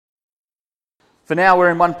For now we're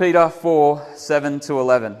in 1 Peter 4,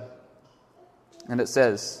 7-11. And it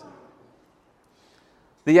says,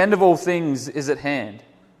 "The end of all things is at hand.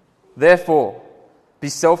 Therefore, be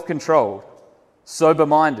self-controlled,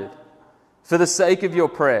 sober-minded, for the sake of your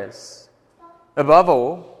prayers. Above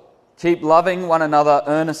all, keep loving one another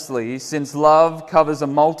earnestly, since love covers a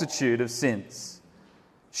multitude of sins.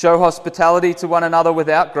 Show hospitality to one another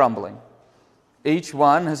without grumbling. Each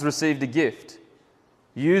one has received a gift.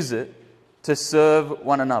 Use it to serve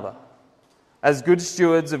one another, as good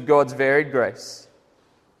stewards of God's varied grace.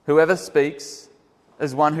 Whoever speaks,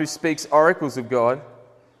 as one who speaks oracles of God.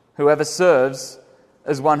 Whoever serves,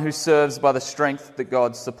 as one who serves by the strength that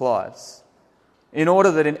God supplies, in order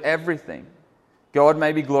that in everything God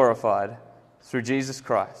may be glorified through Jesus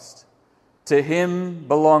Christ. To him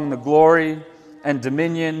belong the glory and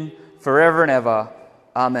dominion forever and ever.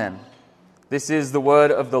 Amen." This is the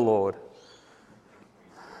word of the Lord.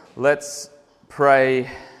 Let's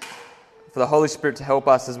pray for the Holy Spirit to help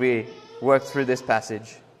us as we work through this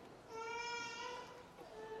passage.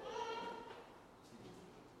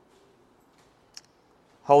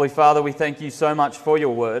 Holy Father, we thank you so much for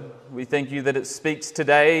your word. We thank you that it speaks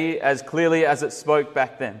today as clearly as it spoke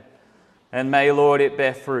back then. And may, Lord, it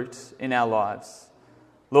bear fruit in our lives.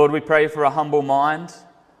 Lord, we pray for a humble mind,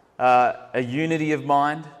 a unity of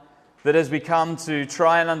mind, that as we come to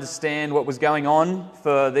try and understand what was going on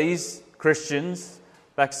for these Christians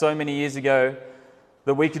back so many years ago,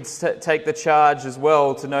 that we could take the charge as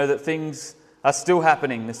well to know that things are still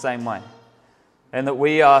happening the same way and that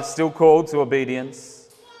we are still called to obedience.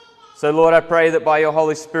 So Lord, I pray that by your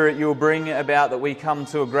Holy Spirit you will bring about that we come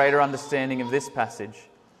to a greater understanding of this passage,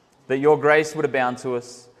 that your grace would abound to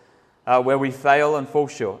us where we fail and fall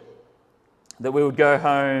short, that we would go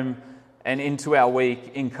home and into our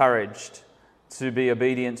week encouraged to be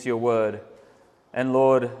obedient to your word. And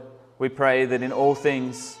Lord, we pray that in all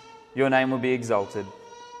things your name will be exalted.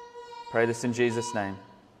 Pray this in Jesus' name.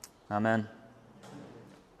 Amen.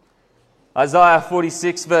 Isaiah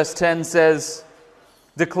 46 verse 10 says,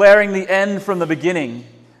 "Declaring the end from the beginning,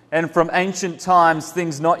 and from ancient times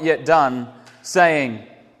things not yet done, saying,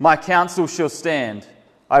 my counsel shall stand,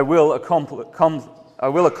 I will accomplish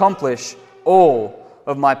all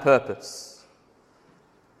of my purpose."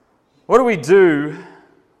 What do we do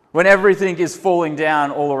when everything is falling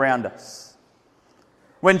down all around us?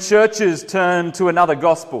 When churches turn to another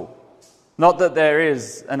gospel, not that there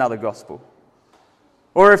is another gospel.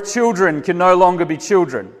 Or if children can no longer be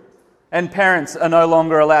children, and parents are no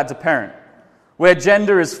longer allowed to parent. Where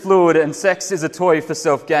gender is fluid and sex is a toy for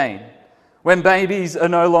self-gain. When babies are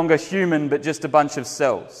no longer human but just a bunch of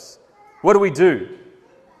cells. What do we do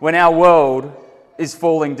when our world is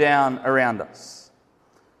falling down around us?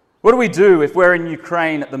 What do we do if we're in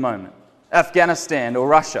Ukraine at the moment, Afghanistan or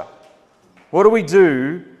Russia? What do we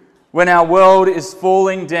do when our world is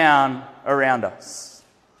falling down around us?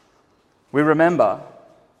 We remember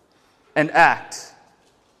and act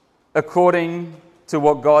according to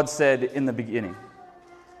what God said in the beginning.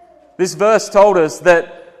 This verse told us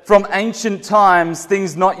that from ancient times,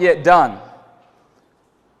 things not yet done.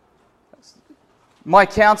 My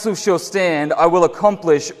counsel shall stand, I will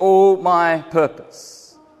accomplish all my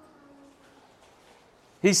purpose.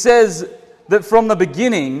 He says that from the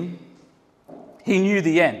beginning, he knew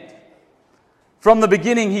the end. From the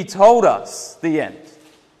beginning, he told us the end.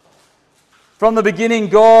 From the beginning,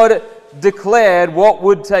 God declared what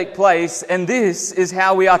would take place, and this is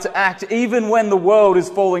how we are to act even when the world is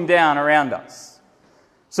falling down around us.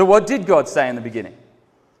 So what did God say in the beginning?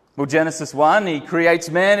 Well, Genesis 1, he creates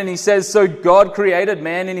man and he says, so God created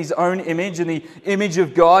man in his own image. In the image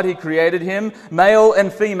of God, he created him. Male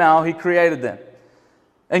and female, he created them.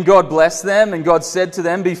 And God blessed them, and God said to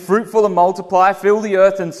them, be fruitful and multiply, fill the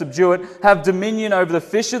earth and subdue it, have dominion over the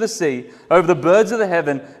fish of the sea, over the birds of the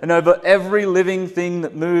heaven, and over every living thing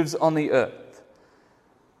that moves on the earth.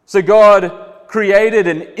 So God created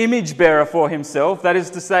an image bearer for himself. That is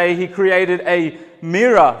to say, he created a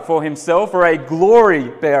mirror for himself, or a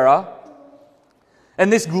glory bearer. And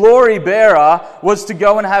this glory bearer was to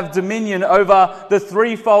go and have dominion over the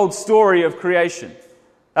threefold story of creation.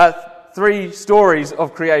 Three stories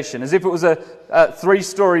of creation, as if it was a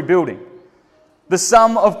three-story building. The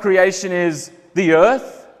sum of creation is the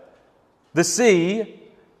earth, the sea,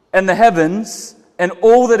 and the heavens, and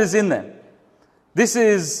all that is in them. This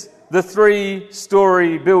is the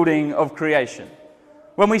three-story building of creation.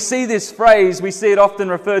 When we see this phrase, we see it often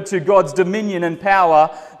referred to God's dominion and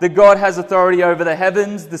power, that God has authority over the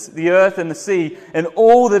heavens, the earth, and the sea, and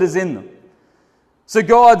all that is in them. So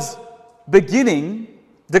God's beginning,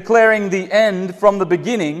 declaring the end from the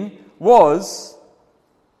beginning, was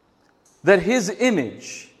that his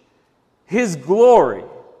image, his glory,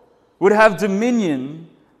 would have dominion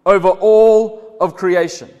over all of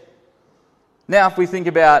creation. Now, if we think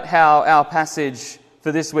about how our passage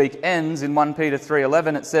for this week ends in 1 Peter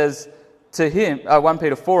 3:11, it says, "To him," 1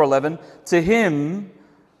 Peter 4:11, "To him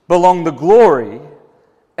belong the glory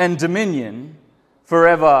and dominion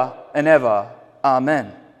forever and ever.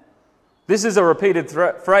 Amen." This is a repeated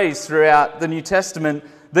phrase throughout the New Testament,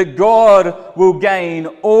 that God will gain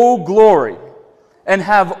all glory and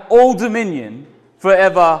have all dominion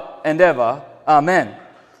forever and ever. Amen.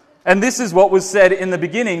 And this is what was said in the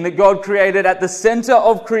beginning, that God created at the center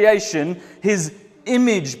of creation his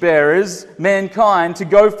image bearers, mankind, to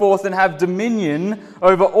go forth and have dominion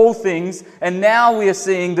over all things. And now we are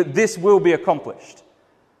seeing that this will be accomplished.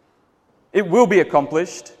 It will be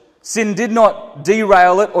accomplished. Sin did not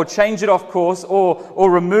derail it or change it off course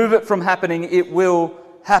or remove it from happening. It will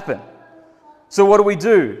happen. So what do we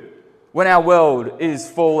do when our world is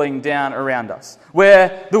falling down around us?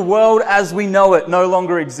 Where the world as we know it no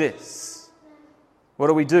longer exists? What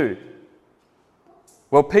do we do?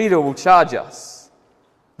 Well, Peter will charge us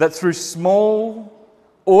that through small,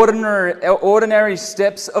 ordinary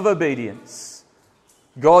steps of obedience,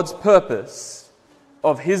 God's purpose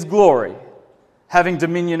of his glory, having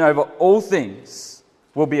dominion over all things,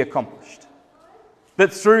 will be accomplished.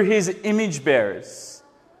 That through his image bearers,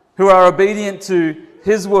 who are obedient to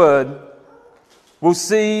his word, will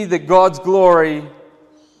see that God's glory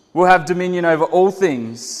will have dominion over all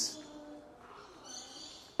things,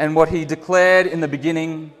 and what he declared in the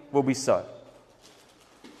beginning will be so.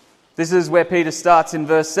 This is where Peter starts in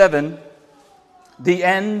verse 7. The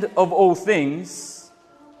end of all things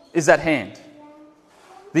is at hand.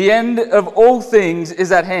 The end of all things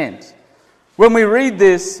is at hand. When we read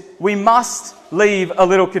this, we must leave a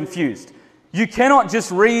little confused. You cannot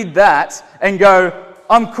just read that and go,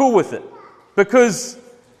 I'm cool with it, because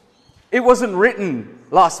it wasn't written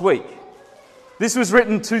last week. This was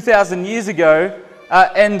written 2,000 years ago,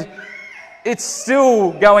 and it's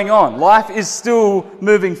still going on. Life is still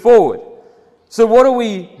moving forward. So what do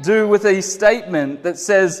we do with a statement that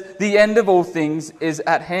says the end of all things is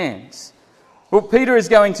at hand? Well, Peter is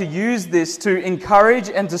going to use this to encourage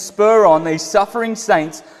and to spur on these suffering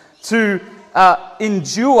saints to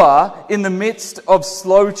endure in the midst of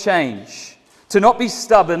slow change. To not be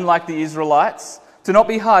stubborn like the Israelites, to not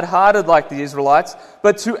be hard-hearted like the Israelites,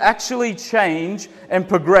 but to actually change and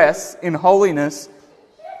progress in holiness,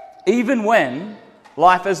 even when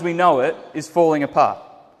life as we know it is falling apart.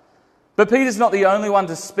 But Peter's not the only one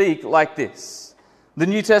to speak like this. The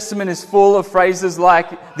New Testament is full of phrases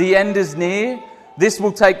like, the end is near, this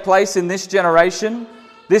will take place in this generation,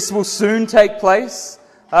 this will soon take place,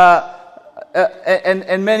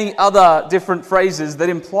 and many other different phrases that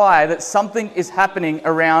imply that something is happening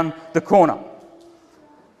around the corner.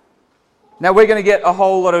 Now we're going to get a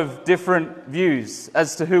whole lot of different views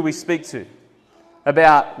as to who we speak to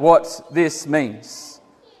about what this means.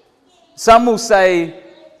 Some will say,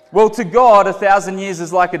 well, to God 1,000 years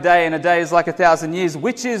is like a day and a day is like 1,000 years,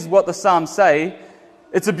 which is what the Psalms say.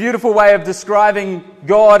 It's a beautiful way of describing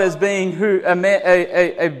God as being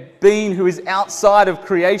a being who is outside of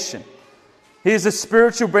creation. He is a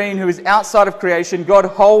spiritual being who is outside of creation. God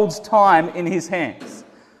holds time in his hands.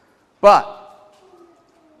 But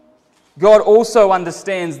God also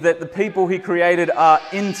understands that the people he created are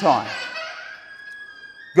in time.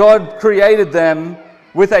 God created them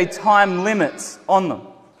with a time limit on them.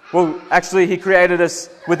 Well, actually, he created us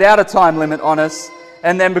without a time limit on us,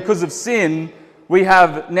 and then because of sin, we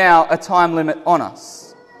have now a time limit on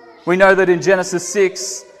us. We know that in Genesis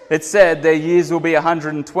 6, it said their years will be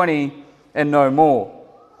 120 and no more.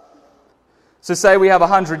 So say we have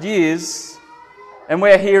 100 years, and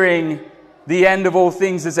we're hearing the end of all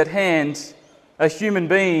things is at hand. A human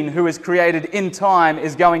being who is created in time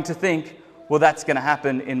is going to think, well, that's going to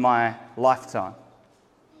happen in my lifetime.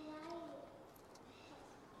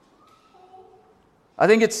 I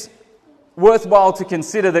think it's worthwhile to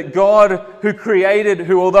consider that God,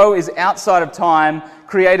 who although is outside of time,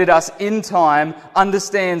 created us in time,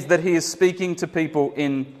 understands that he is speaking to people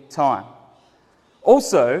in time.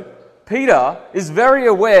 Also, Peter is very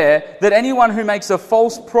aware that anyone who makes a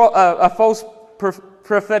false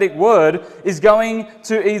prophetic word is going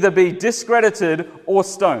to either be discredited or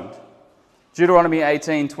stoned. Deuteronomy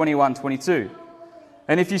 18:21-22.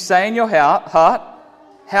 And if you say in your heart,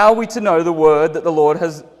 how are we to know the word that the Lord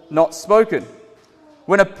has not spoken?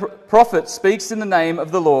 When a prophet speaks in the name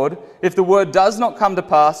of the Lord, if the word does not come to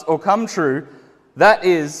pass or come true, that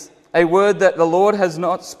is a word that the Lord has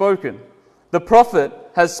not spoken. The prophet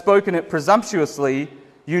has spoken it presumptuously.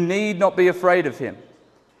 You need not be afraid of him.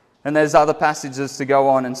 And there's other passages to go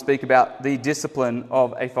on and speak about the discipline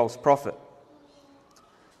of a false prophet.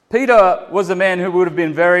 Peter was a man who would have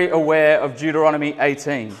been very aware of Deuteronomy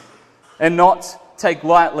 18 and not take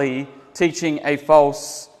lightly teaching a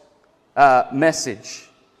false message.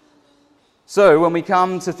 So when we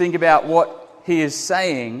come to think about what he is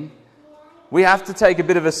saying, we have to take a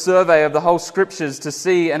bit of a survey of the whole scriptures to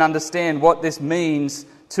see and understand what this means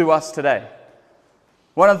to us today.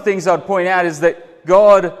 One of the things I'd point out is that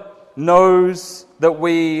God knows that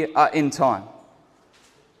we are in time.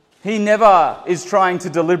 He never is trying to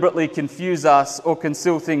deliberately confuse us or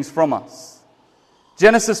conceal things from us.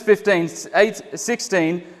 Genesis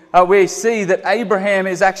 16, we see that Abraham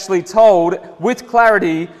is actually told with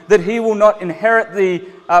clarity that he will not inherit the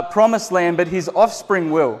promised land, but his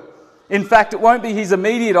offspring will. In fact, it won't be his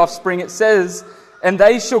immediate offspring. It says, and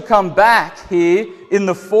they shall come back here in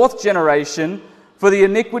the 4th generation, for the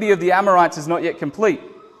iniquity of the Amorites is not yet complete.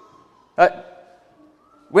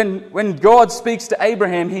 When God speaks to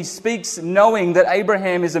Abraham, he speaks knowing that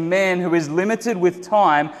Abraham is a man who is limited with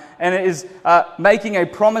time and is making a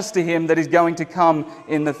promise to him that is going to come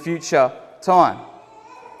in the future time.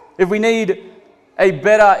 If we need a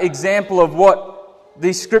better example of what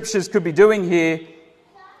these scriptures could be doing here,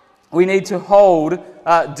 we need to hold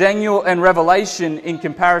Daniel and Revelation in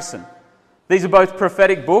comparison. These are both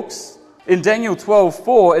prophetic books. In Daniel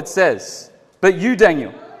 12:4 it says, "But you,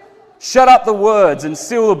 Daniel, shut up the words and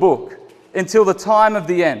seal the book until the time of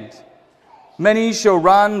the end. Many shall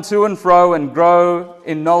run to and fro and grow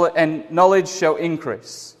in knowledge, and knowledge shall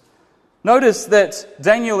increase." Notice that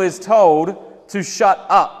Daniel is told to shut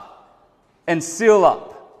up and seal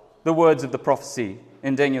up the words of the prophecy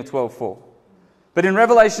in Daniel 12:4. But in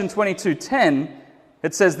Revelation 22:10,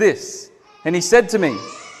 it says this, "And he said to me,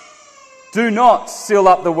 do not seal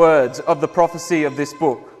up the words of the prophecy of this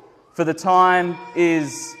book, for the time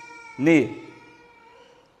is near."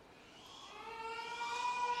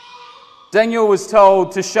 Daniel was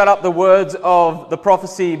told to shut up the words of the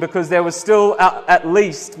prophecy because there was still at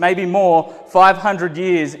least, maybe more, 500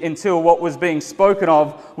 years until what was being spoken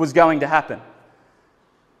of was going to happen.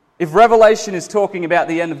 If Revelation is talking about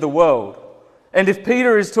the end of the world, and if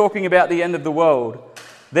Peter is talking about the end of the world,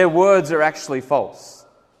 their words are actually false.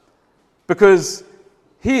 Because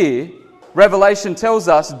here, Revelation tells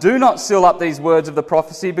us, do not seal up these words of the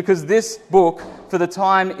prophecy because this book, for the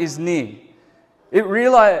time is near.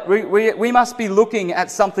 We must be looking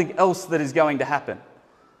at something else that is going to happen.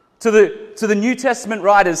 To the New Testament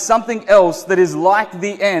writers, something else that is like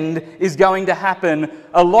the end is going to happen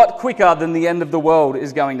a lot quicker than the end of the world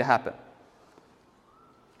is going to happen.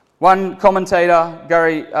 One commentator,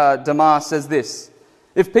 Gary Damar, says this,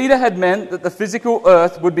 "If Peter had meant that the physical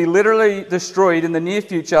earth would be literally destroyed in the near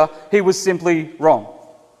future, he was simply wrong.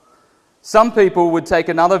 Some people would take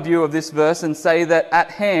another view of this verse and say that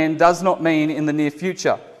at hand does not mean in the near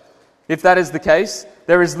future. If that is the case,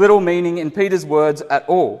 there is little meaning in Peter's words at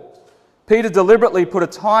all. Peter deliberately put a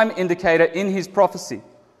time indicator in his prophecy.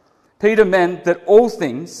 Peter meant that all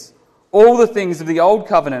the things of the old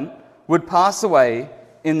covenant would pass away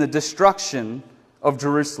in the destruction of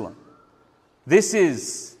Jerusalem." This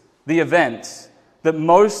is the event that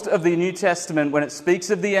most of the New Testament, when it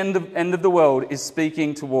speaks of the end of the world, is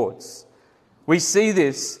speaking towards. We see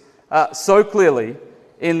this so clearly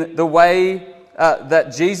in the way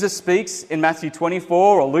that Jesus speaks in Matthew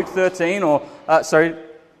 24 or Luke 13,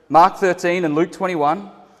 Mark 13 and Luke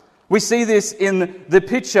 21. We see this in the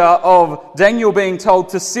picture of Daniel being told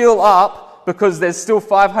to seal up because there's still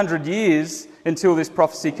 500 years until this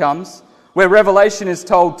prophecy comes, where Revelation is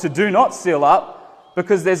told to do not seal up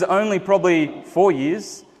because there's only probably 4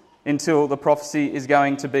 years until the prophecy is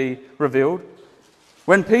going to be revealed.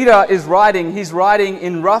 When Peter is writing, he's writing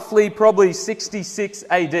in roughly probably 66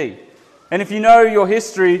 AD. And if you know your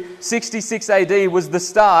history, 66 AD was the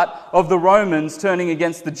start of the Romans turning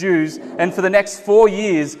against the Jews, and for the next 4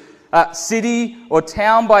 years, city or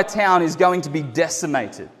town by town is going to be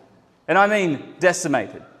decimated. And I mean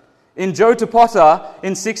decimated. In Jotapata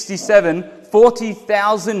in 67,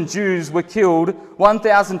 40,000 Jews were killed,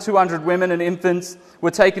 1,200 women and infants were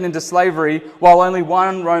taken into slavery, while only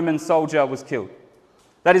one Roman soldier was killed.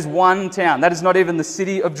 That is one town. That is not even the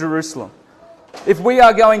city of Jerusalem. If we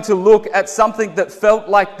are going to look at something that felt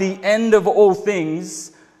like the end of all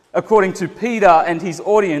things, according to Peter and his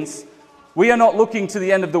audience, we are not looking to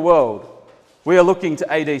the end of the world. We are looking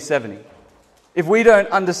to AD 70. If we don't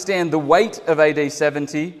understand the weight of AD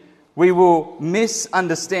 70, we will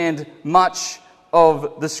misunderstand much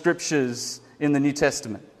of the scriptures in the New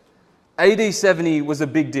Testament. AD 70 was a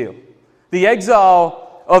big deal. The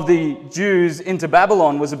exile of the Jews into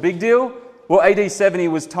Babylon was a big deal. Well, AD 70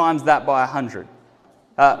 was times that by 100.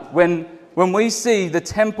 When we see the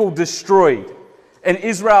temple destroyed and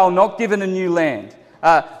Israel not given a new land,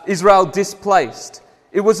 Israel displaced,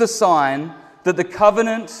 it was a sign that the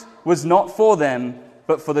covenant was not for them,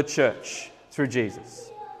 but for the church through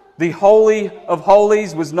Jesus. The Holy of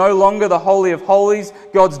Holies was no longer the Holy of Holies,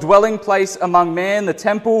 God's dwelling place among man. The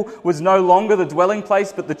temple was no longer the dwelling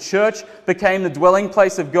place, but the church became the dwelling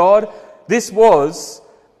place of God. This was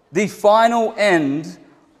the final end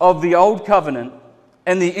of the old covenant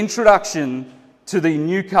and the introduction to the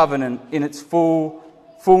new covenant in its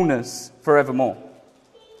fullness forevermore.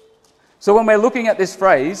 So when we're looking at this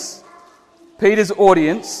phrase, Peter's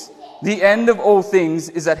audience, the end of all things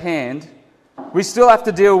is at hand, we still have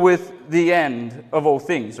to deal with the end of all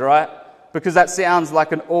things, right? Because that sounds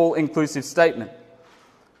like an all-inclusive statement.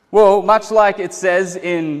 Well, much like it says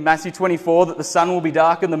in Matthew 24 that the sun will be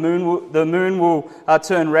dark and the moon will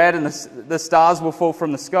turn red and the stars will fall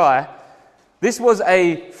from the sky, this was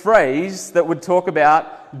a phrase that would talk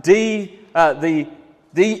about the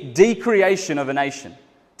decreation of a nation,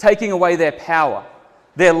 taking away their power.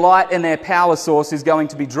 Their light and their power source is going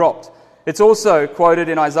to be dropped. It's also quoted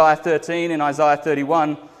in Isaiah 13 and Isaiah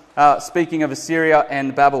 31, speaking of Assyria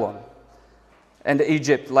and Babylon, and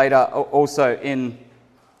Egypt later also in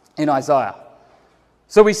Isaiah.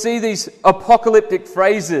 So we see these apocalyptic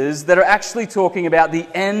phrases that are actually talking about the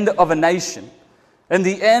end of a nation. And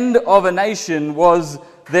the end of a nation was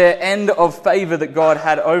their end of favor that God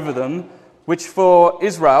had over them, which for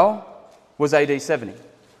Israel was AD 70.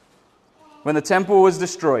 When the temple was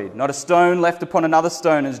destroyed, not a stone left upon another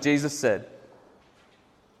stone, as Jesus said.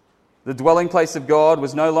 The dwelling place of God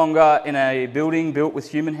was no longer in a building built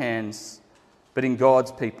with human hands, but in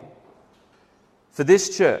God's people. For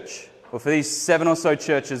this church, or for these 7 or so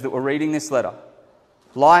churches that were reading this letter,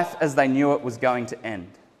 life as they knew it was going to end.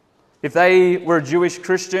 If they were a Jewish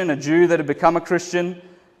Christian, a Jew that had become a Christian,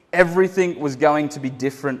 everything was going to be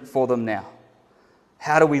different for them now.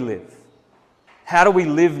 How do we live? How do we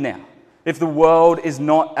live now if the world is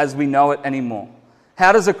not as we know it anymore?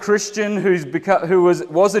 How does a Christian who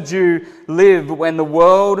was a Jew live when the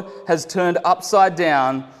world has turned upside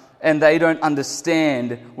down and they don't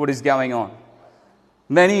understand what is going on?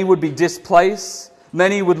 Many would be displaced.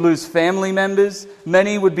 Many would lose family members.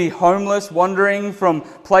 Many would be homeless, wandering from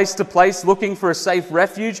place to place, looking for a safe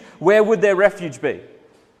refuge. Where would their refuge be?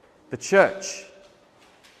 The church.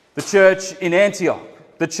 The church in Antioch.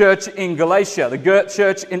 The church in Galatia. The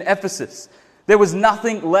church in Ephesus. There was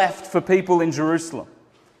nothing left for people in Jerusalem.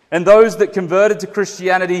 And those that converted to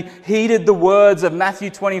Christianity heeded the words of Matthew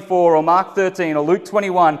 24 or Mark 13 or Luke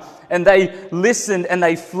 21, and they listened and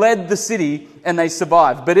they fled the city and they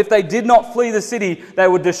survived. But if they did not flee the city, they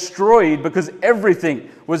were destroyed, because everything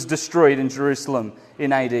was destroyed in Jerusalem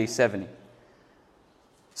in AD 70.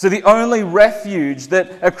 So the only refuge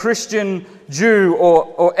that a Christian Jew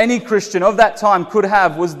or any Christian of that time could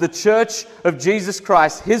have was the church of Jesus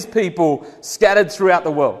Christ, his people scattered throughout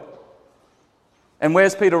the world. And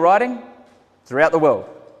where's Peter writing? Throughout the world.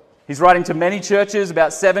 He's writing to many churches,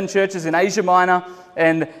 about 7 churches in Asia Minor,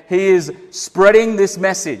 and he is spreading this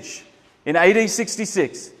message. In AD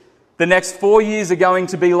 66, the next 4 years are going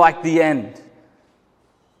to be like the end.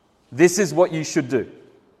 This is what you should do.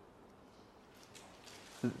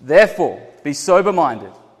 Therefore, be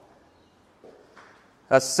sober-minded.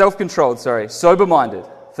 Sober-minded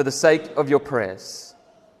for the sake of your prayers.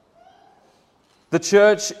 The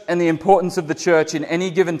church and the importance of the church in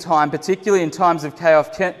any given time, particularly in times of chaos,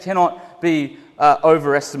 cannot be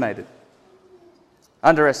underestimated.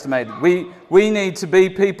 We need to be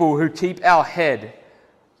people who keep our head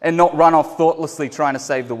and not run off thoughtlessly trying to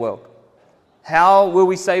save the world. How will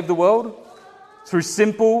we save the world? Through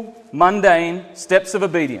simple, mundane steps of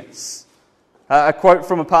obedience. A quote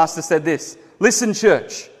from a pastor said this: "Listen,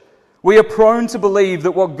 church, we are prone to believe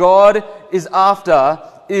that what God is after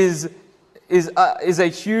is a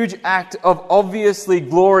huge act of obviously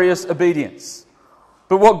glorious obedience.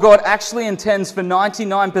 But what God actually intends for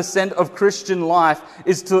 99% of Christian life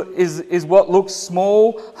is what looks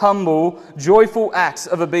small, humble, joyful acts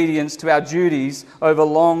of obedience to our duties over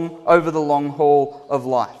the long haul of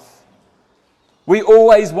life. We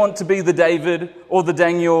always want to be the David or the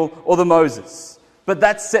Daniel or the Moses, but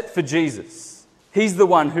that's set for Jesus. He's the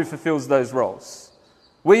one who fulfills those roles.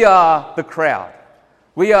 We are the crowd.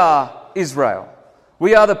 We are Israel.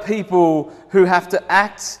 We are the people who have to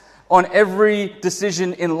act on every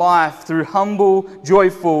decision in life through humble,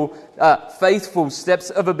 joyful, faithful steps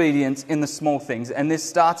of obedience in the small things. And this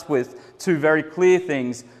starts with 2 very clear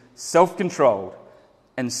things: self-controlled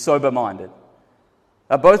and sober-minded.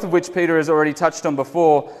 both of which Peter has already touched on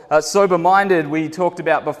before. Sober-minded, we talked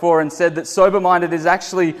about before and said that sober-minded is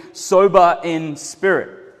actually sober in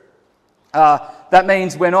spirit. That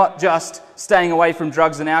means we're not just staying away from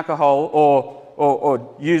drugs and alcohol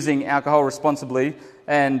or using alcohol responsibly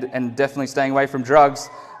and definitely staying away from drugs.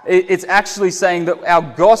 It's actually saying that our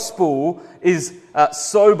gospel is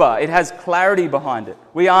sober. It has clarity behind it.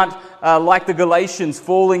 We aren't like the Galatians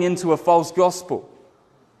falling into a false gospel.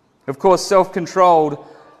 Of course, self-controlled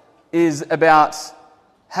is about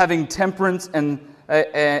having temperance and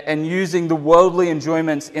using the worldly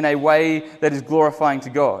enjoyments in a way that is glorifying to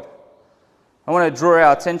God. I want to draw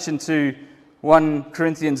our attention to 1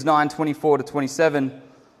 Corinthians 9:24-27,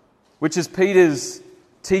 which is Peter's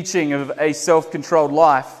teaching of a self-controlled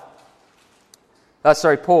life.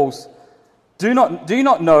 Paul's. Do you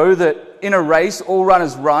not know that in a race all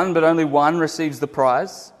runners run, but only one receives the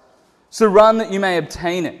prize? So run that you may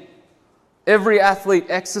obtain it. Every athlete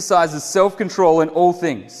exercises self-control in all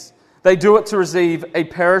things. They do it to receive a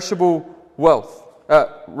perishable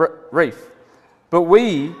wreath, but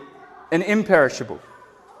we an imperishable.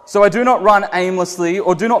 So I do not run aimlessly,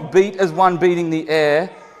 or do not beat as one beating the air.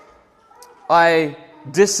 I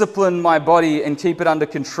discipline my body and keep it under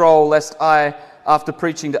control, lest I, after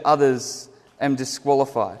preaching to others, am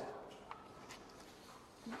disqualified.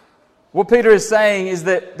 What Peter is saying is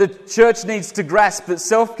that the church needs to grasp that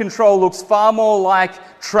self-control looks far more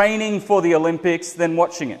like training for the Olympics than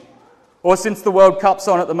watching it. Or since the World Cup's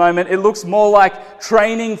on at the moment, it looks more like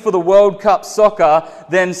training for the World Cup soccer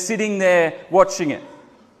than sitting there watching it.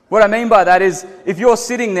 What I mean by that is, if you're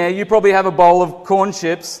sitting there, you probably have a bowl of corn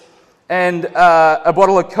chips and a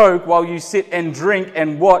bottle of Coke while you sit and drink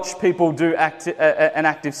and watch people do an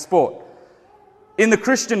active sport. In the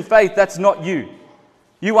Christian faith, that's not you.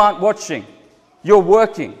 You aren't watching. You're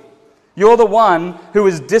working. You're the one who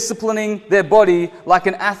is disciplining their body like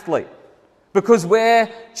an athlete. Because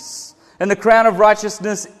and the crown of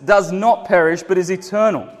righteousness does not perish but is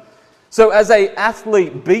eternal. So as an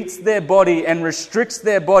athlete beats their body and restricts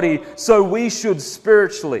their body, so we should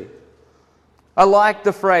spiritually. I like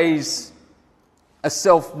the phrase, a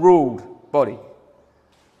self-ruled body.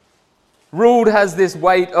 Ruled has this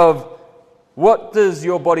weight of, what does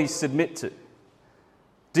your body submit to?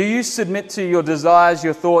 Do you submit to your desires,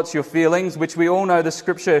 your thoughts, your feelings, which we all know the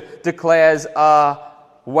scripture declares are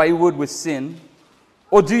wayward with sin?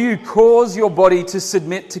 Or do you cause your body to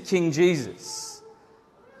submit to King Jesus?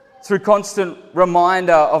 Through constant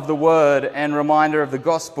reminder of the word and reminder of the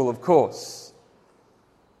gospel, of course.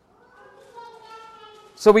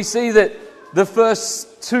 So we see that the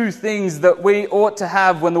first two things that we ought to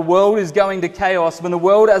have when the world is going to chaos, when the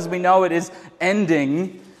world as we know it is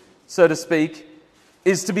ending, so to speak,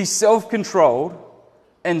 is to be self-controlled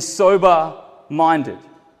and sober-minded.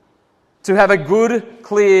 To have a good,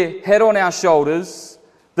 clear head on our shoulders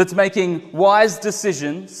that's making wise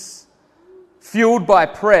decisions, fueled by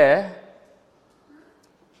prayer,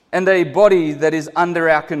 and a body that is under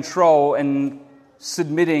our control and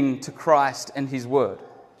submitting to Christ and His Word.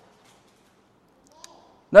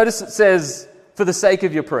 Notice it says, for the sake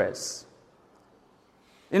of your prayers.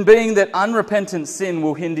 In being that unrepentant sin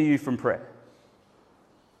will hinder you from prayer.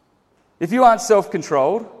 If you aren't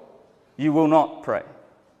self-controlled, you will not pray.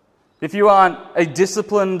 If you aren't a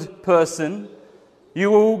disciplined person,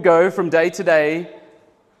 you will go from day to day,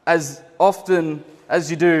 as often as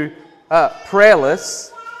you do,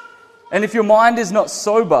 prayerless. And if your mind is not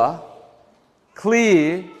sober,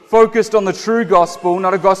 clear, focused on the true gospel,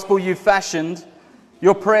 not a gospel you've fashioned,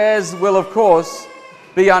 your prayers will, of course,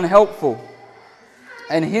 be unhelpful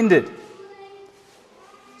and hindered.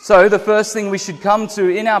 So the first thing we should come to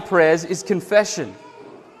in our prayers is confession.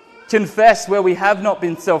 Confess where we have not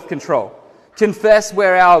been self-controlled. Confess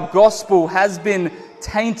where our gospel has been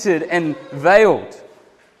tainted and veiled.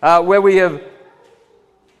 Where we have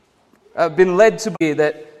been led to be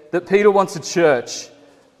that Peter wants a church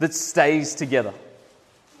that stays together.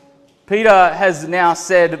 Peter has now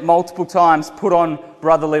said multiple times, put on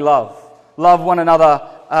brotherly love. Love one another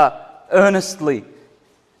earnestly.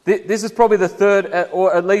 This is probably the third,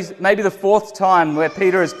 or at least maybe the fourth time where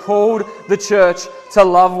Peter has called the church to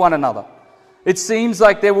love one another. It seems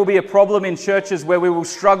like there will be a problem in churches where we will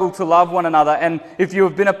struggle to love one another. And if you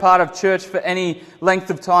have been a part of church for any length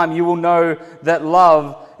of time, you will know that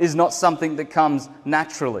love is not something that comes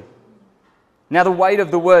naturally. Now, the weight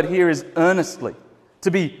of the word here is earnestly,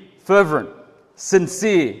 to be fervent,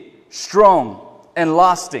 sincere, strong, and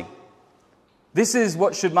lasting. This is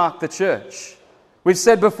what should mark the church. We've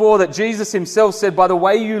said before that Jesus himself said, by the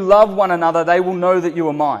way you love one another, they will know that you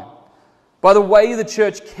are mine. By the way the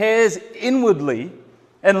church cares inwardly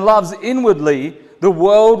and loves inwardly, the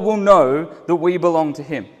world will know that we belong to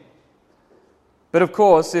him. But of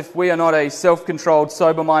course, if we are not a self-controlled,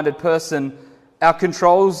 sober-minded person, our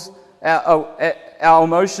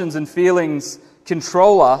emotions and feelings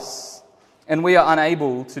control us, and we are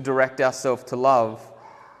unable to direct ourselves to love.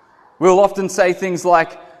 We'll often say things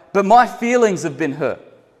like, "But my feelings have been hurt."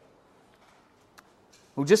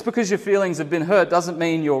 Well, just because your feelings have been hurt doesn't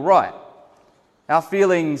mean you're right. Our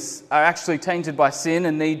feelings are actually tainted by sin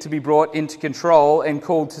and need to be brought into control and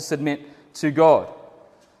called to submit to God.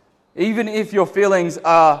 Even if your feelings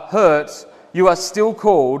are hurt, you are still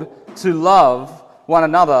called to love one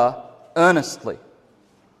another earnestly.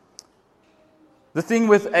 The thing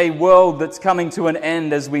with a world that's coming to an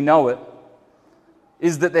end as we know it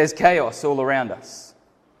is that there's chaos all around us.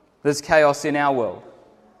 There's chaos in our world.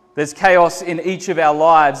 There's chaos in each of our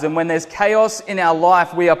lives. And when there's chaos in our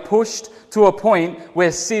life, we are pushed to a point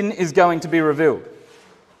where sin is going to be revealed.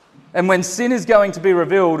 And when sin is going to be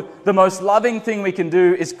revealed, the most loving thing we can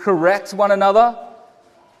do is correct one another,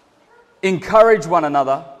 encourage one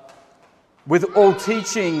another with all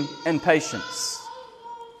teaching and patience.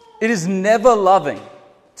 It is never loving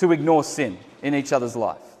to ignore sin in each other's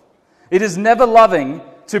life. It is never loving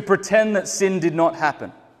to pretend that sin did not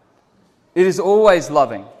happen. It is always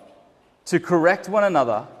loving to correct one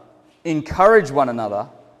another, encourage one another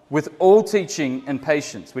with all teaching and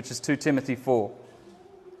patience, which is 2 Timothy 4.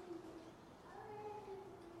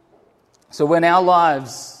 So when our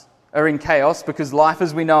lives are in chaos, because life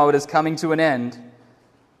as we know it is coming to an end,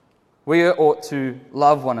 we ought to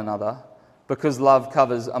love one another, because love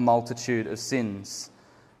covers a multitude of sins,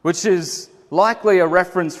 which is likely a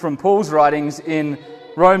reference from Paul's writings in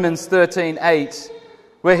Romans 13:8,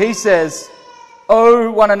 where he says,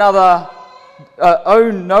 owe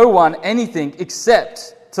no one anything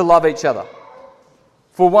except to love each other.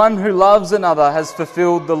 For one who loves another has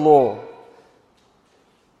fulfilled the law.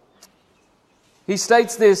 He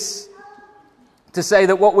states this to say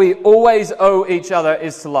that what we always owe each other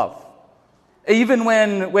is to love. Even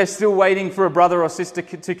when we're still waiting for a brother or sister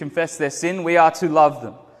to confess their sin, we are to love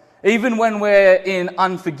them. Even when we're in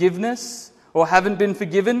unforgiveness or haven't been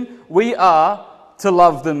forgiven, we are to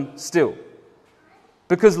love them still.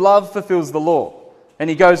 Because love fulfills the law. And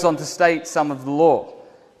he goes on to state some of the law.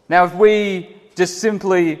 Now, if we just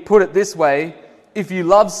simply put it this way, if you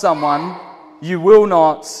love someone, you will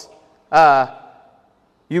not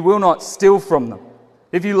steal from them.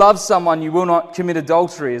 If you love someone, you will not commit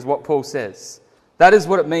adultery, is what Paul says. That is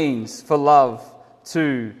what it means for love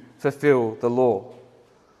to fulfill the law.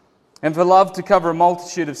 And for love to cover a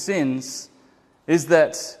multitude of sins is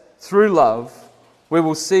that through love we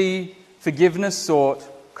will see forgiveness sought,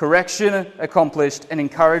 correction accomplished, and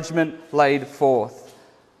encouragement laid forth.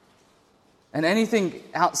 And anything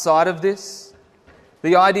outside of this,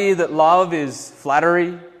 the idea that love is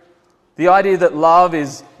flattery, the idea that love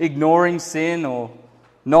is ignoring sin or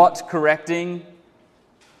not correcting,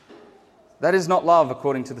 that is not love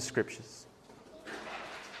according to the Scriptures.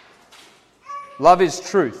 Love is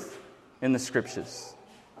truth in the Scriptures.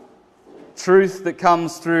 Truth that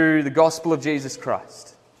comes through the gospel of Jesus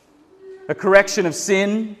Christ. A correction of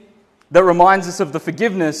sin that reminds us of the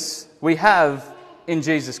forgiveness we have in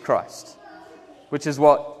Jesus Christ, which is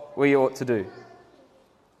what we ought to do.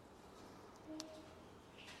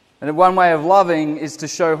 And one way of loving is to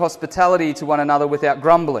show hospitality to one another without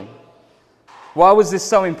grumbling. Why was this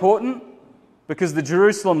so important? Because the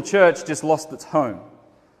Jerusalem church just lost its home.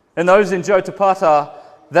 And those in Jotapata,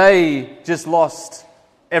 they just lost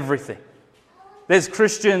everything. There's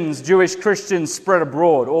Christians, Jewish Christians spread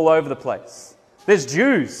abroad all over the place. There's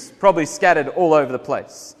Jews probably scattered all over the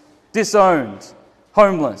place. Disowned,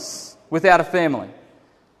 homeless, without a family.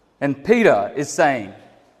 And Peter is saying,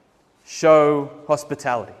 show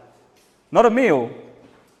hospitality. Not a meal,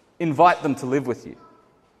 invite them to live with you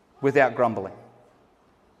without grumbling.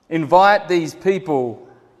 Invite these people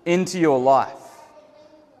into your life.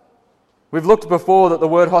 We've looked before that the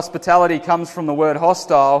word hospitality comes from the word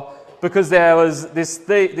hostile because there was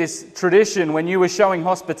this tradition when you were showing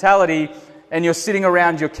hospitality and you're sitting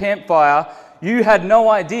around your campfire, you had no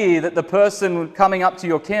idea that the person coming up to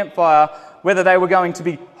your campfire, whether they were going to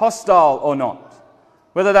be hostile or not,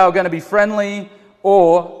 whether they were going to be friendly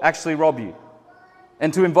or actually rob you.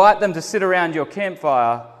 And to invite them to sit around your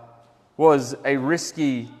campfire was a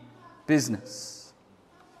risky business.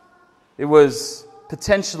 It was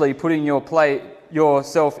potentially putting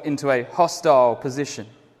yourself into a hostile position.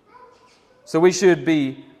 So we should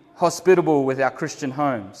be hospitable with our Christian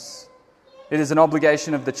homes. It is an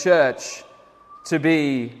obligation of the church to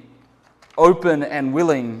be open and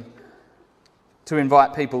willing to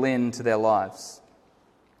invite people into their lives.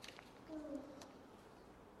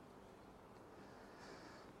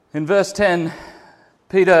 In verse 10,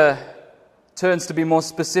 Peter turns to be more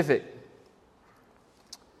specific.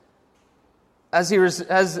 As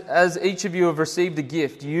each of you have received a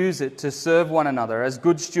gift, use it to serve one another as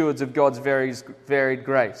good stewards of God's varied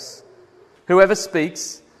grace. Whoever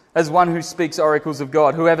speaks, as one who speaks oracles of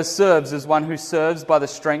God. Whoever serves, as one who serves by the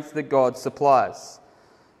strength that God supplies.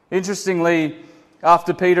 Interestingly,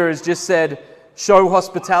 after Peter has just said, show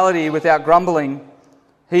hospitality without grumbling,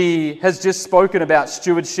 he has just spoken about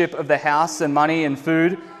stewardship of the house and money and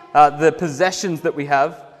food, the possessions that we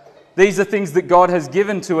have. These are things that God has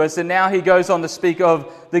given to us, and now he goes on to speak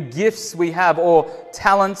of the gifts we have, or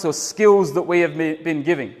talents or skills that we have been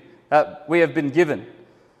given.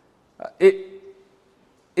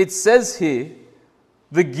 It says here,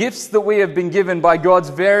 the gifts that we have been given by God's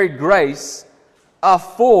varied grace are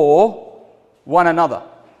for one another.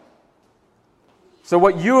 So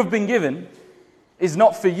what you have been given is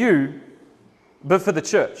not for you, but for the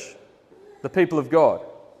church, the people of God.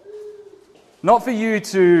 Not for you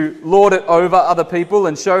to lord it over other people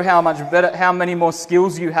and show how many more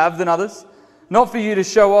skills you have than others. Not for you to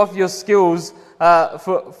show off your skills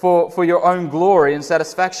for your own glory and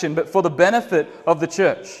satisfaction, but for the benefit of the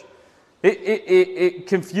church. It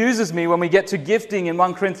confuses me when we get to gifting in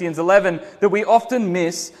 1 Corinthians 11 that we often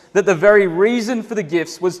miss that the very reason for the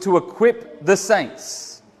gifts was to equip the saints.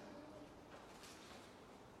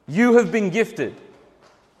 You have been gifted,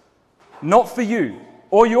 not for you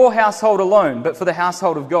or your household alone, but for the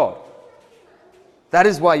household of God. That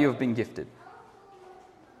is why you have been gifted.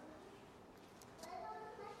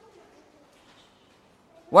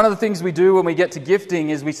 One of the things we do when we get to gifting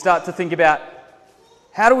is we start to think about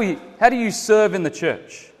how do you serve in the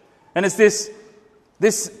church? And it's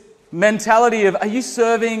this mentality of, are you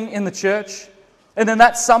serving in the church? And then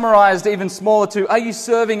that's summarized even smaller to, are you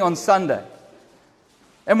serving on Sunday?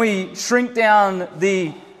 And we shrink down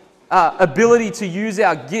the ability to use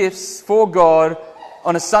our gifts for God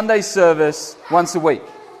on a Sunday service once a week.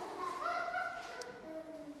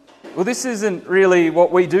 Well, this isn't really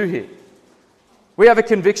what we do here. We have a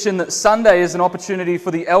conviction that Sunday is an opportunity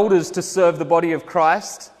for the elders to serve the body of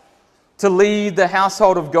Christ, to lead the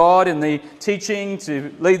household of God in the teaching,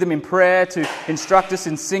 to lead them in prayer, to instruct us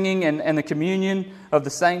in singing and the communion of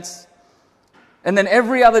the saints. And then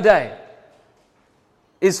every other day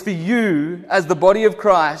is for you, as the body of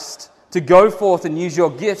Christ, to go forth and use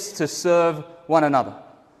your gifts to serve one another.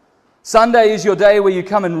 Sunday is your day where you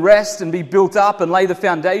come and rest and be built up and lay the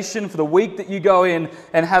foundation for the week that you go in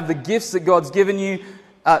and have the gifts that God's given you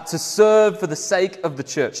to serve for the sake of the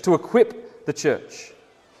church, to equip the church.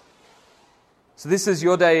 So this is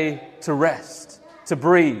your day to rest, to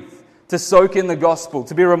breathe, to soak in the gospel,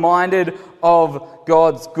 to be reminded of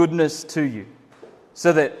God's goodness to you,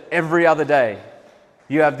 so that every other day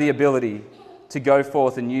you have the ability to go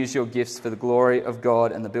forth and use your gifts for the glory of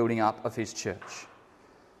God and the building up of His church.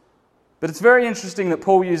 But it's very interesting that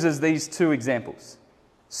Paul uses these two examples.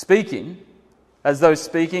 Speaking, as though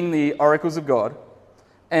speaking the oracles of God,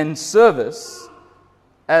 and service,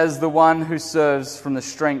 as the one who serves from the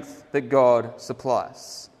strength that God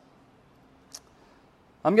supplies.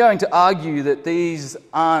 I'm going to argue that these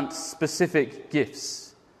aren't specific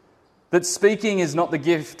gifts. That speaking is not the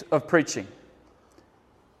gift of preaching,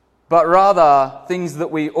 but rather things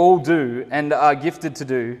that we all do and are gifted to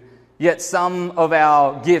do, yet some of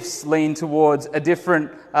our gifts lean towards a different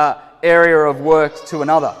area of work to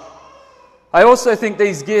another. I also think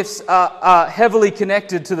these gifts are heavily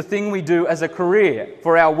connected to the thing we do as a career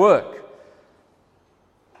for our work.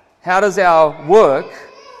 How does our work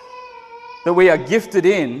that we are gifted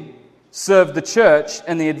in serve the church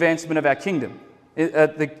and the advancement of our kingdom,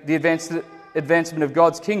 the advancement of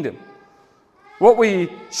God's kingdom? What we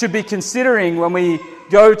should be considering when we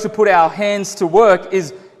go to put our hands to work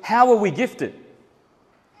is, how are we gifted?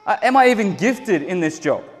 Am I even gifted in this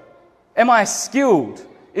job? Am I skilled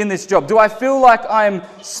in this job? Do I feel like I'm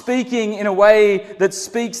speaking in a way that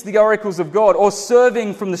speaks the oracles of God, or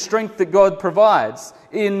serving from the strength that God provides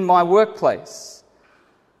in my workplace?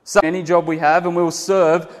 So any job we have, and we will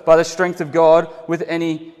serve by the strength of God with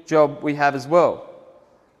any job we have as well.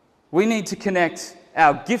 We need to connect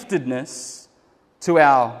our giftedness to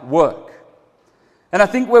our work. And I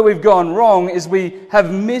think where we've gone wrong is we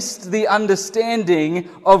have missed the understanding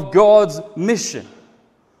of God's mission.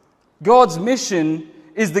 God's mission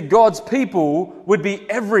is that God's people would be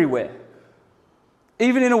everywhere.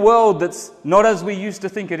 Even in a world that's not as we used to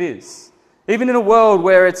think it is. Even in a world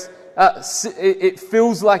where it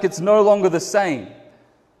feels like it's no longer the same.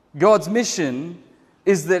 God's mission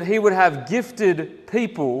is that He would have gifted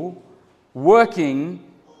people working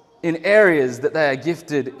in areas that they are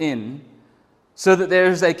gifted in, so that there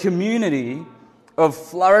is a community of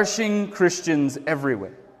flourishing Christians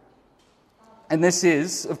everywhere. And this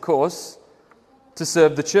is, of course, to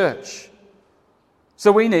serve the church.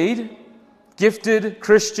 So we need gifted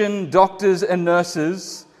Christian doctors and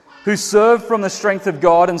nurses who serve from the strength of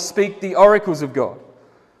God and speak the oracles of God.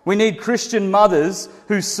 We need Christian mothers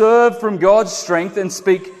who serve from God's strength and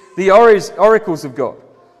speak the oracles of God.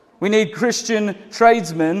 We need Christian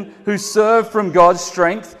tradesmen who serve from God's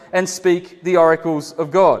strength and speak the oracles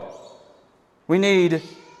of God. We need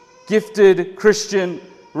gifted Christian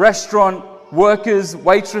restaurant workers,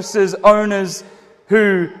 waitresses, owners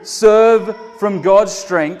who serve from God's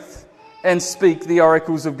strength and speak the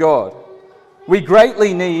oracles of God. We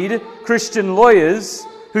greatly need Christian lawyers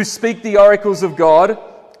who speak the oracles of God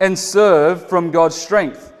and serve from God's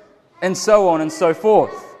strength, and so on and so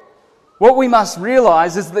forth. What we must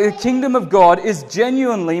realize is that the kingdom of God is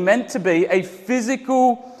genuinely meant to be a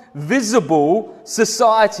physical, visible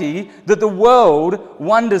society that the world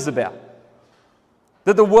wonders about,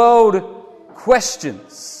 that the world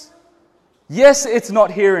questions. Yes, it's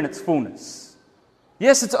not here in its fullness.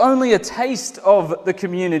 Yes, it's only a taste of the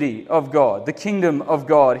community of God, the kingdom of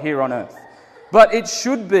God here on earth. But it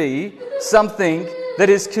should be something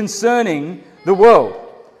that is concerning the world.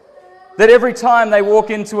 That every time they walk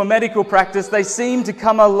into a medical practice, they seem to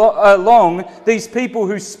come along these people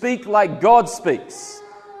who speak like God speaks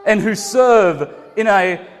and who serve in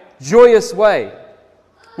a joyous way.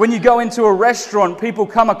 When you go into a restaurant, people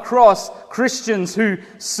come across Christians who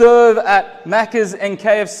serve at Macca's and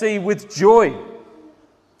KFC with joy.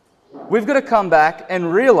 We've got to come back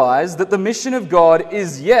and realize that the mission of God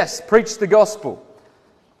is, yes, preach the gospel,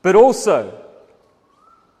 but also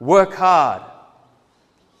work hard.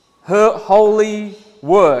 Her holy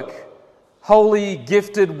work, holy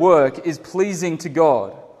gifted work is pleasing to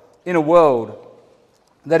God in a world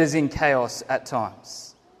that is in chaos at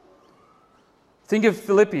times. Think of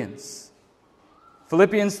Philippians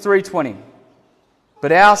 3:20.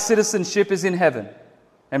 But our citizenship is in heaven,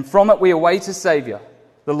 and from it we await a Saviour,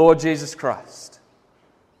 the Lord Jesus Christ.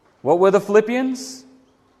 What were the Philippians?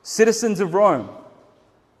 Citizens of Rome,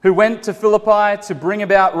 who went to Philippi to bring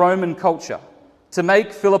about Roman culture, to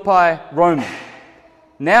make Philippi Roman.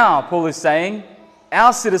 Now, Paul is saying,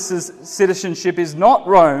 our citizenship is not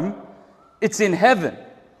Rome, it's in heaven.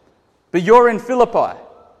 But you're in Philippi.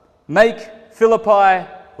 Make Philippi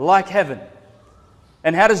like heaven.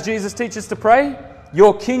 And how does Jesus teach us to pray?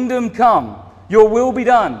 Your kingdom come, your will be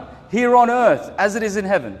done, here on earth as it is in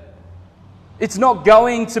heaven. It's not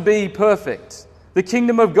going to be perfect. The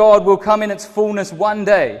kingdom of God will come in its fullness one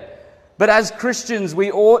day. But as Christians,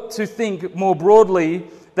 we ought to think more broadly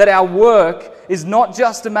that our work is not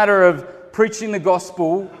just a matter of preaching the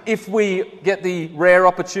gospel if we get the rare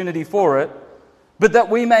opportunity for it, but that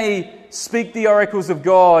we may speak the oracles of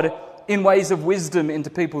God in ways of wisdom into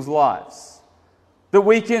people's lives. That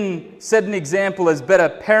we can set an example as better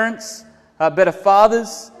parents, better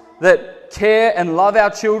fathers, that care and love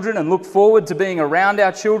our children and look forward to being around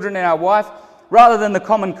our children and our wife, rather than the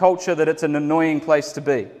common culture that it's an annoying place to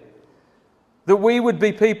be. That we would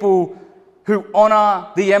be people who honour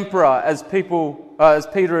the emperor, as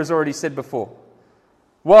Peter has already said before.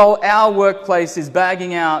 While our workplace is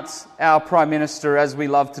bagging out our Prime Minister, as we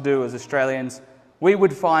love to do as Australians, we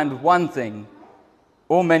would find one thing,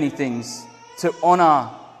 or many things, to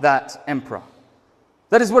honour that emperor.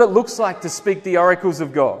 That is what it looks like to speak the oracles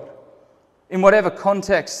of God, in whatever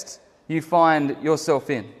context you find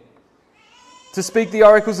yourself in. To speak the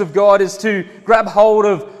oracles of God is to grab hold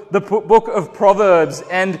of the book of Proverbs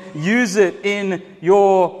and use it in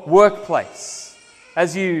your workplace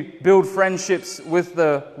as you build friendships with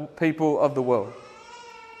the people of the world.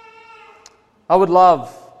 I would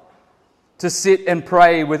love to sit and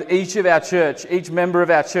pray with each of our church, each member of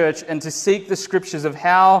our church, and to seek the scriptures of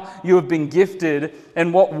how you have been gifted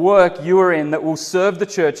and what work you are in that will serve the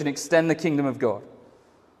church and extend the kingdom of God.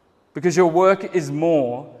 Because your work is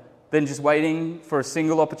more than just waiting for a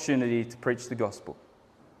single opportunity to preach the gospel.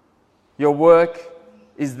 Your work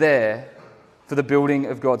is there for the building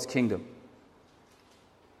of God's kingdom.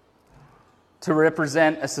 To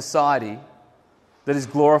represent a society that is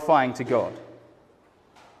glorifying to God.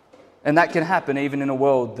 And that can happen even in a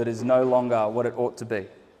world that is no longer what it ought to be.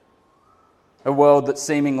 A world that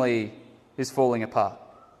seemingly is falling apart.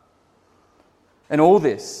 And all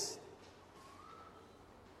this,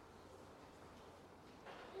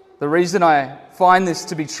 the reason I find this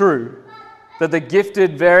to be true, that the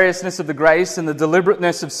gifted variousness of the grace and the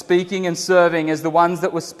deliberateness of speaking and serving as the ones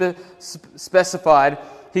that were specified,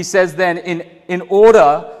 he says then, in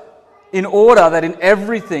order that in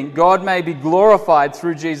everything God may be glorified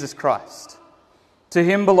through Jesus Christ. To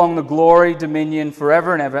him belong the glory, dominion,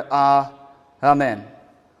 forever and ever. Amen.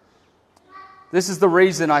 This is the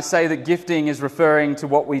reason I say that gifting is referring to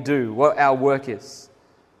what we do, what our work is.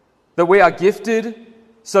 That we are gifted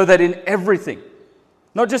so that in everything,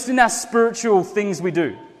 not just in our spiritual things we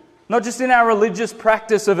do, not just in our religious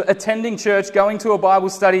practice of attending church, going to a Bible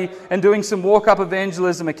study and doing some walk-up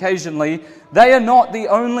evangelism occasionally, they are not the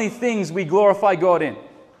only things we glorify God in.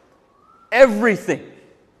 Everything.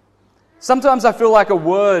 Sometimes I feel like a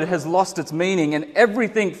word has lost its meaning and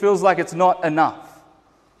everything feels like it's not enough.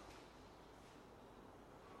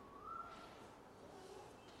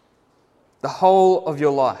 The whole of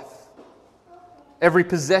your life, every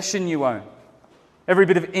possession you own, every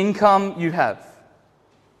bit of income you have,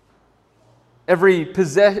 every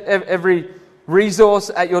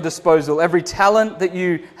resource at your disposal, every talent that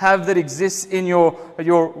you have that exists in your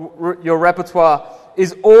repertoire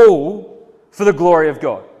is all for the glory of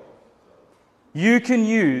God. You can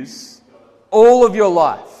use all of your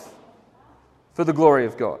life for the glory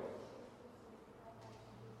of God.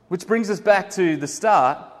 Which brings us back to the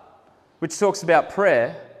start, which talks about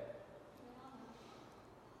prayer,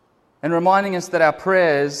 and reminding us that our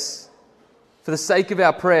prayers, for the sake of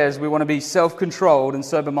our prayers, we want to be self-controlled and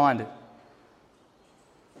sober-minded.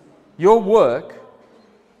 Your work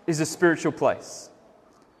is a spiritual place.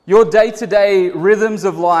 Your day-to-day rhythms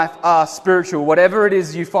of life are spiritual, whatever it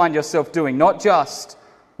is you find yourself doing, not just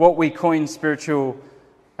what we coin spiritual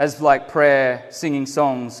as like prayer, singing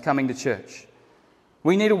songs, coming to church.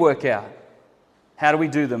 We need to work out, how do we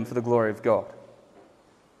do them for the glory of God?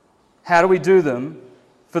 How do we do them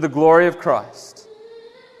for the glory of Christ?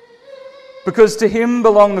 Because to him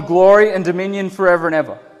belong the glory and dominion forever and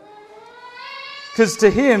ever. Because to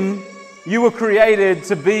him you were created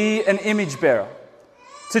to be an image bearer.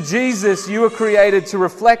 To Jesus, you were created to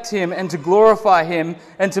reflect him and to glorify him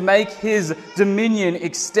and to make his dominion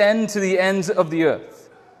extend to the ends of the earth.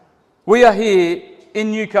 We are here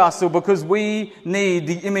in Newcastle because we need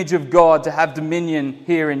the image of God to have dominion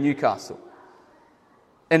here in Newcastle.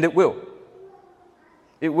 And it will.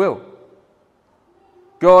 It will.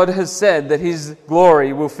 God has said that his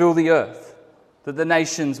glory will fill the earth, that the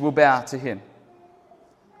nations will bow to him.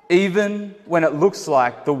 Even when it looks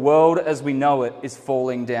like the world as we know it is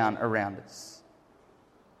falling down around us.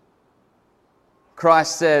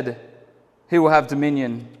 Christ said he will have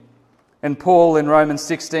dominion. And Paul in Romans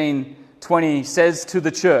 16:20 says to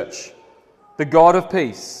the church, the God of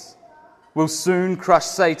peace will soon crush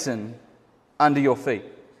Satan under your feet.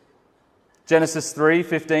 Genesis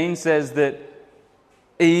 3:15 says that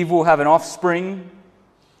Eve will have an offspring,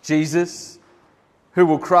 Jesus, who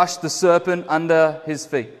will crush the serpent under his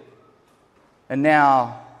feet. And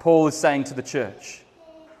now Paul is saying to the church,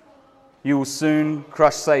 you will soon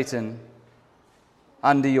crush Satan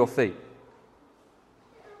under your feet.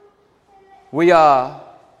 We are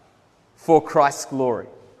for Christ's glory,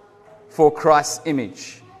 for Christ's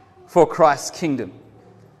image, for Christ's kingdom,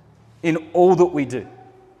 in all that we do.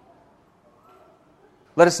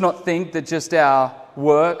 Let us not think that just our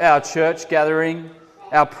work, our church gathering,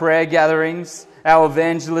 our prayer gatherings, our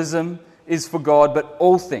evangelism is for God, but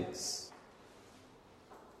all things.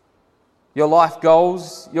 Your life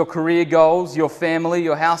goals, your career goals, your family,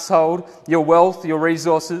 your household, your wealth, your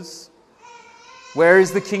resources. Where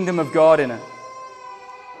is the kingdom of God in it?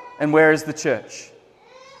 And where is the church?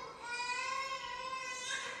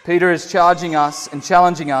 Peter is charging us and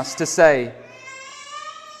challenging us to say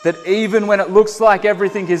that even when it looks like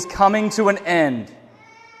everything is coming to an end,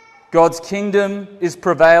 God's kingdom is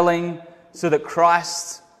prevailing so that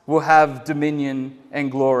Christ will have dominion and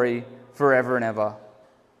glory forever and ever.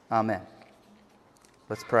 Amen.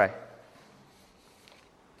 Let's pray.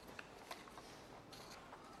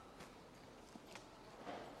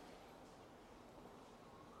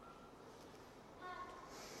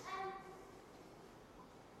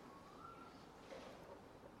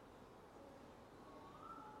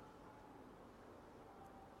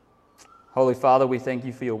 Holy Father, we thank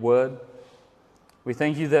you for your word. We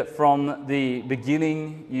thank you that from the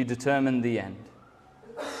beginning you determined the end,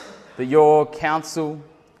 that your counsel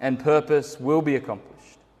and purpose will be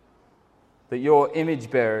accomplished, that your image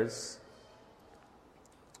bearers,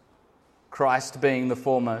 Christ being the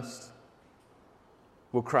foremost,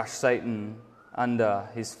 will crush Satan under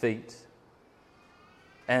his feet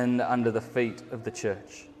and under the feet of the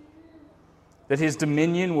church, that his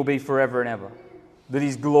dominion will be forever and ever, that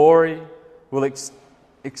his glory will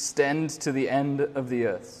extend to the end of the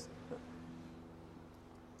earth.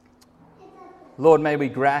 Lord, may we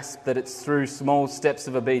grasp that it's through small steps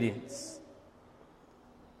of obedience.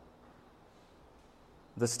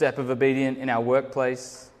 The step of obedience in our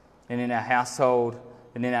workplace, and in our household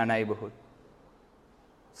and in our neighbourhood.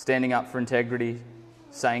 Standing up for integrity,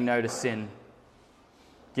 saying no to sin,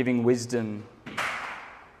 giving wisdom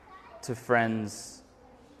to friends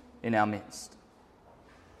in our midst.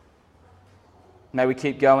 May we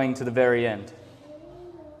keep going to the very end,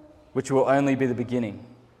 which will only be the beginning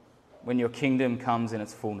when your kingdom comes in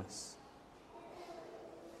its fullness.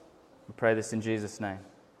 We pray this in Jesus' name.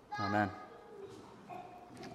 Amen.